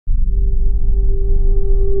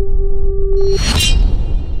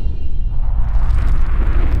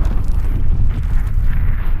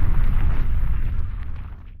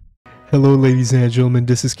Hello ladies and gentlemen,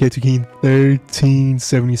 this is Ketukin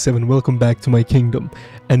 1377. Welcome back to my kingdom.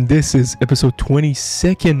 And this is episode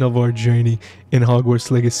 22nd of our journey in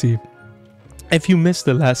Hogwarts Legacy. If you missed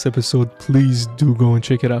the last episode, please do go and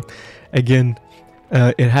check it out. Again,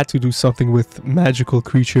 it had to do something with magical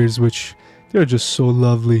creatures, which they're just so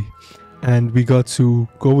lovely. And we got to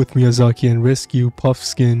go with Miyazaki and rescue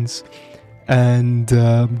Puffskins and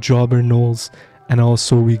Jobberknolls. And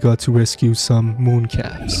also we got to rescue some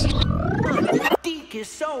mooncaps. Deke is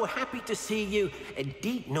so happy to see you.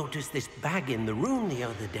 Deke noticed this bag in the room the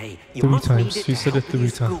other day. You 3 must need times. it She to said it help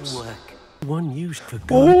with 3 your times. schoolwork. One used for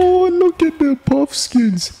good. Oh, look at the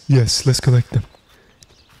Puffskins. Yes, let's collect them.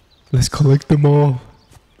 Let's collect them all.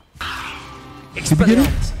 Did we get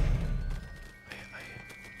it?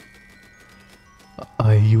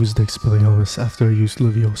 I used Expelliarmus after I used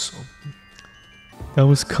Levioso. That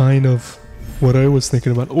was kind of what I was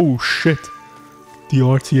thinking about. Oh shit. The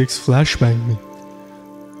RTX flashbanged me.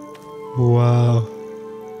 Wow.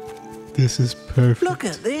 This is perfect. Look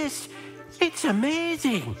at this. It's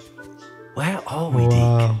amazing. Where are we,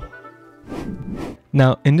 Wow. Deke?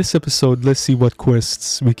 Now, in this episode, let's see what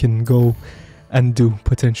quests we can go and do,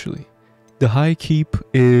 potentially. The High Keep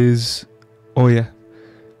is... Oh yeah.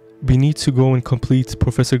 We need to go and complete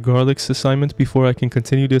Professor Garlick's assignment before I can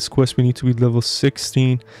continue this quest. We need to be level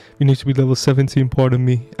 16. We need to be level 17, pardon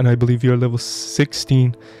me. And I believe you're level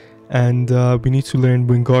 16. And we need to learn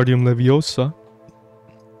Wingardium Leviosa.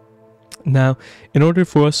 Now, in order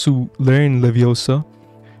for us to learn Leviosa,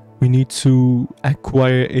 we need to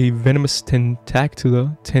acquire a Venomous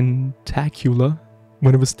Tentacula.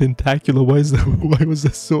 Venomous Tentacula. Why was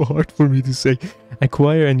that so hard for me to say?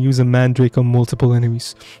 Acquire and use a Mandrake on multiple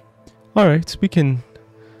enemies. Alright, we can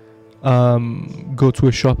go to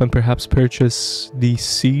a shop and perhaps purchase these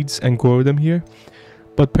seeds and grow them here.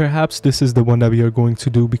 But perhaps this is the one that we are going to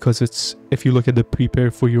do because it's, if you look at the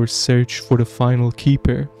prepare for your search for the final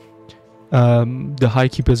keeper, the High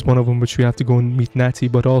Keep is one of them, which we have to go and meet Natty,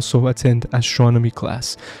 but also attend Astronomy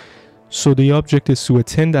class. So the object is to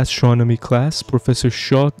attend Astronomy class. Professor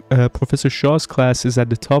Shah's class is at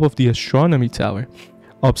the top of the Astronomy Tower,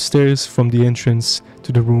 upstairs from the entrance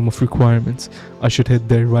to the room of requirements. I should head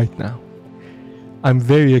there right now. I'm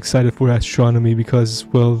very excited for astronomy because,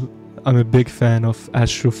 well, I'm a big fan of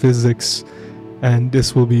astrophysics and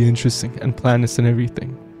this will be interesting, and planets and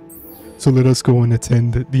everything. So let us go and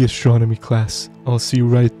attend the astronomy class. I'll see you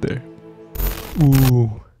right there.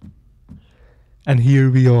 Ooh. And here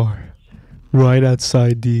we are, right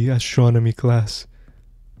outside the astronomy class.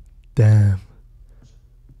 Damn.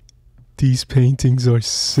 These paintings are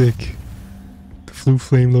sick. The Blue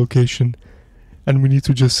Flame location. And we need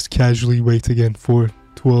to just casually wait again for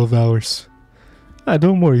 12 hours. Ah,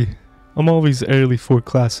 don't worry. I'm always early for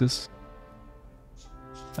classes.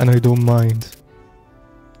 And I don't mind.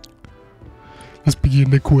 Let's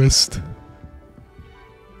begin the quest.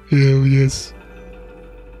 Hell yes.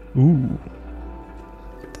 Ooh.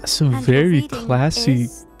 That's a very classy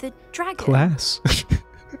class.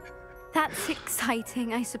 That's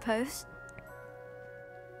exciting, I suppose.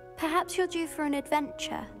 Perhaps you're due for an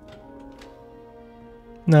adventure.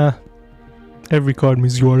 Nah. Every card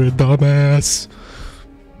means you're a dumbass.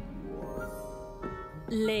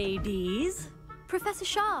 Ladies, Professor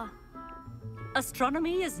Shah.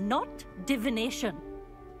 astronomy is not divination.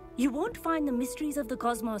 You won't find the mysteries of the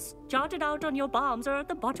cosmos charted out on your palms or at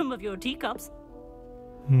the bottom of your teacups.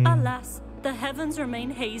 Alas, the heavens remain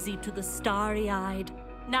hazy to the starry-eyed.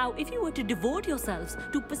 Now, if you were to devote yourselves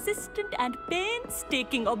to persistent and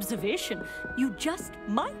painstaking observation, you just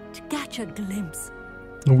might catch a glimpse.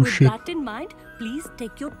 Oh With shit. that in mind, please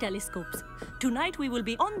take your telescopes. Tonight we will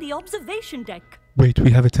be on the observation deck. Wait,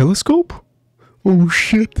 we have a telescope? Oh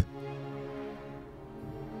shit.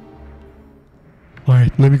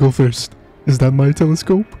 Alright, let me go first. Is that my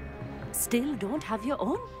telescope? Still don't have your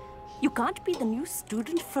own? You can't be the new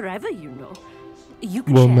student forever, you know. You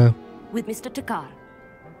can Well, share ma'am. with Mr. Takar.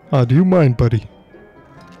 Ah, do you mind, buddy?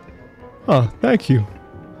 Ah, thank you.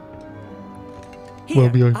 Here, Well,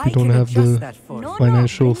 we I don't can have adjust the that for you.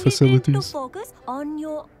 financial bring it facilities. into focus on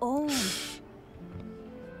your own.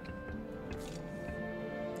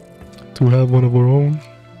 To have one of our own.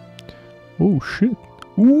 Oh shit.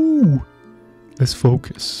 Ooh. Let's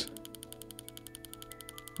focus.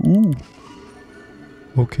 Ooh.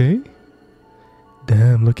 Okay.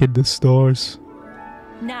 Damn, look at the stars.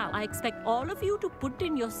 Now, I expect all of you to put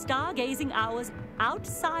in your stargazing hours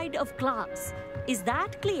outside of class. Is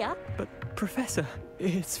that clear? But, Professor,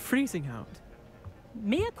 it's freezing out.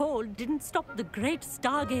 Mere cold didn't stop the great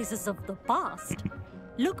stargazers of the past.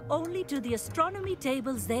 Look only to the astronomy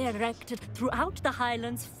tables they erected throughout the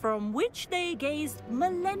Highlands, from which they gazed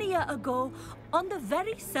millennia ago on the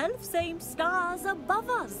very self-same stars above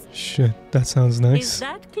us. Shit, that sounds nice. Is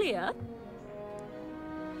that clear?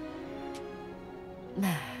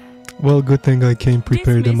 Well, good thing I came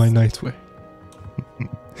prepared in my nightwear.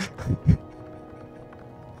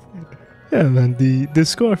 Yeah, man, the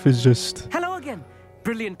scarf is just Hello again.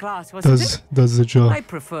 Brilliant class, wasn't it? does the job. I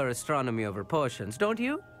prefer astronomy over potions, don't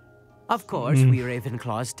you? Of course, we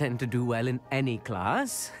Ravenclaws tend to do well in any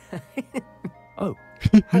class. Oh,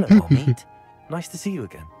 hello, Amit. Nice to see you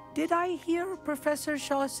again. Did I hear Professor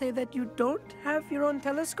Shah say that you don't have your own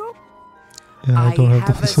telescope? Yeah, I don't have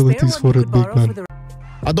the a spare facilities one for you it, could big borrow man. for the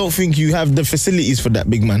I don't think you have the facilities for that,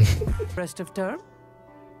 big man. rest of term.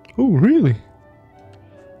 Oh, really?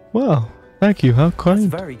 Wow, thank you, how That's kind.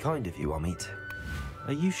 very kind of you, Amit.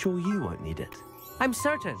 Are you sure you won't need it? I'm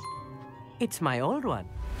certain. It's my old one.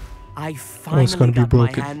 I it's finally gonna be got my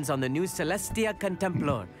broken. hands on the new Celestia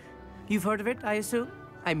Contemplar. You've heard of it, I assume?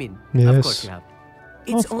 I mean, Yes. of course you have.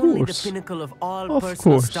 It's Of only course. the pinnacle of all Of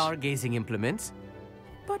personal course. stargazing implements.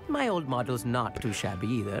 But my old model's not too shabby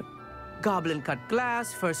either. Goblin cut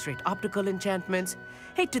glass, first-rate optical enchantments.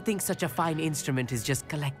 Hate to think such a fine instrument is just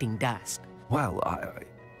collecting dust. Well,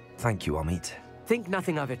 thank you, Amit. Think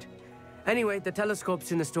nothing of it. Anyway, the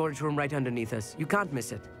telescope's in the storage room right underneath us. You can't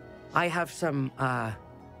miss it. I have some,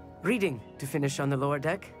 reading to finish on the lower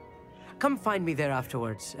deck. Come find me there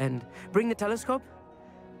afterwards, and bring the telescope.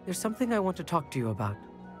 There's something I want to talk to you about.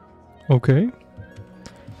 Okay.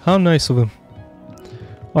 How nice of him.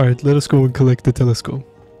 Alright, let us go and collect the telescope.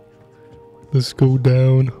 Let's go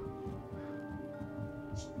down.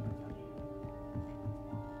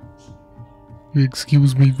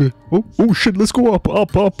 Excuse me. Oh shit, let's go up.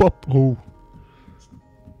 Oh.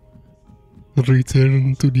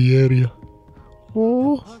 Return to the area.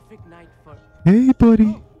 Oh. Perfect night for... Hey,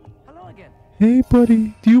 buddy. Hello again. Hey,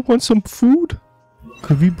 buddy. Do you want some food?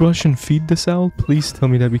 Could we brush and feed this owl? Please tell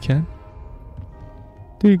me that we can.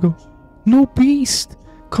 There you go. No beast.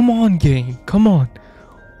 Come on, game. Come on.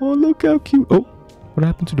 Oh, look how cute. Oh, what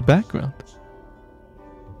happened to the background?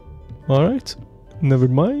 Alright. Never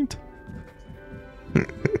mind.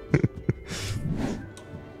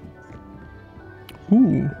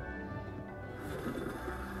 Ooh.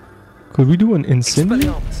 Could we do an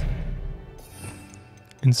incendio? Expelliarmus.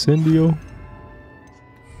 Incendio?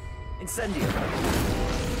 Incendio.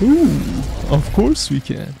 Ooh, of course we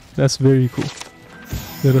can. That's very cool.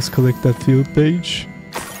 Let us collect that field page.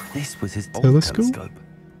 This was his old Telescope? telescope.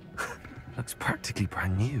 Looks practically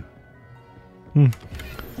brand new.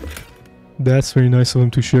 That's very nice of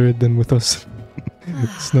him to share it then with us.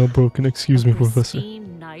 It's now broken. Excuse me, Professor.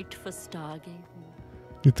 Pristine night for stargazing.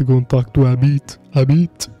 Need to go and talk to Abit.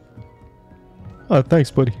 Abit. Ah,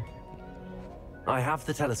 thanks, buddy. I have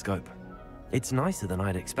the telescope. It's nicer than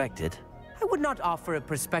I'd expected. I would not offer a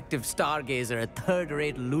prospective stargazer a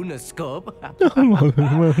third-rate lunoscope. But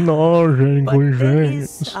there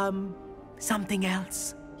is, something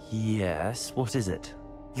else. Yes, what is it?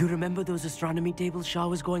 You remember those astronomy tables Shah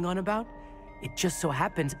was going on about? It just so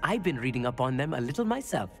happens I've been reading up on them a little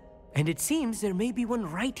myself. And it seems there may be one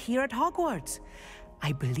right here at Hogwarts.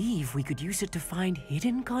 I believe we could use it to find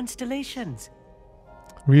hidden constellations.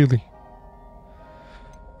 Really?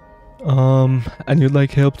 And you'd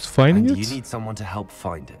like help finding And it? you need someone to help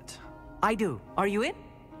find it. I do. Are you in?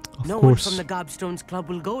 Of No course. one from the Gobstones Club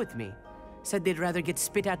will go with me. Said they'd rather get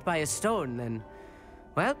spit at by a stone than...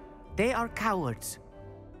 Well, they are cowards.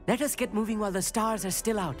 Let us get moving while the stars are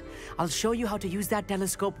still out. I'll show you how to use that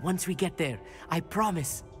telescope once we get there. I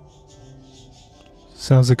promise.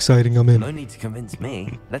 Sounds exciting, I'm in. No need to convince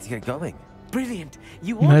me. Let's get going. Brilliant.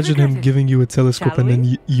 You won't Imagine regret him it. giving you a telescope Shall and then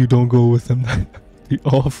we? you don't go with him. That'd be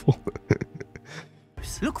awful.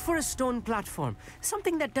 Look for a stone platform.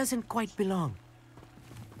 Something that doesn't quite belong.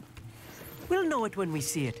 We'll know it when we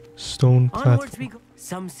see it. Stone Onwards platform. we go.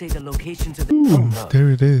 Some say the locations of the... Ooh, no. there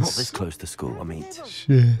it Not this is. close to school, Amit.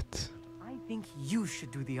 Shit. I think you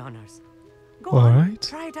should do the honors. Go All on, right.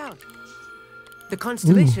 try it out. The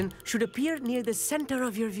constellation should appear near the center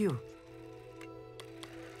of your view.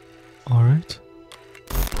 Alright.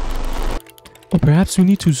 Oh, perhaps we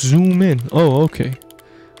need to zoom in. Oh, okay.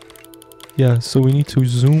 Yeah, so we need to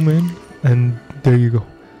zoom in, and there you go.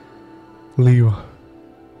 Lyra.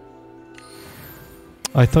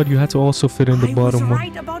 I thought you had to also fit in the I bottom was one.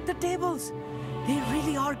 right about the tables. They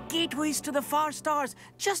really are gateways to the far stars,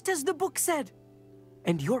 just as the book said.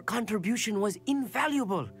 And your contribution was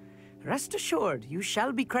invaluable. Rest assured, you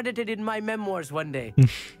shall be credited in my memoirs one day.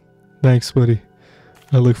 Thanks, buddy.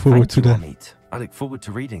 I look forward Thank to you, that. Amit. I look forward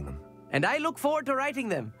to reading them. and I look forward to writing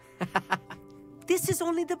them. This is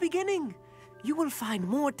only the beginning. You will find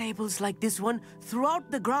more tables like this one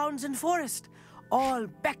throughout the grounds and forest, all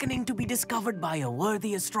beckoning to be discovered by a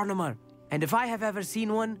worthy astronomer. And if I have ever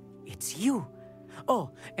seen one, it's you.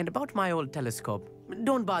 Oh, and about my old telescope,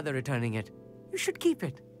 don't bother returning it. You should keep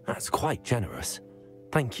it. That's quite generous.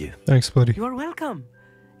 Thank you. Thanks, buddy. You're welcome.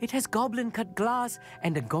 It has goblin-cut glass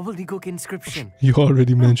and a gobbledygook inscription. You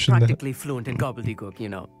already mentioned that. Practically fluent in gobbledygook, you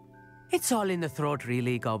know. It's all in the throat,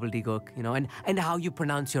 really, gobbledygook, you know, and how you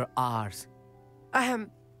pronounce your R's.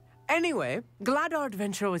 Anyway, glad our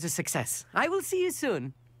adventure was a success. I will see you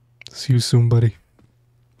soon. See you soon, buddy.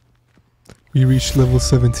 We reached level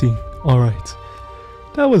 17. Alright.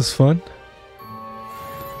 That was fun.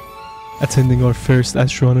 Attending our first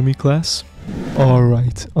astronomy class.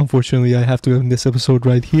 Alright. Unfortunately, I have to end this episode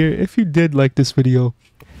right here. If you did like this video,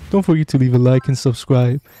 don't forget to leave a like and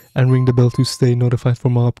subscribe and ring the bell to stay notified for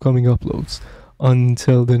my upcoming uploads.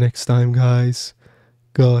 Until the next time, guys,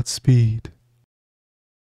 Godspeed.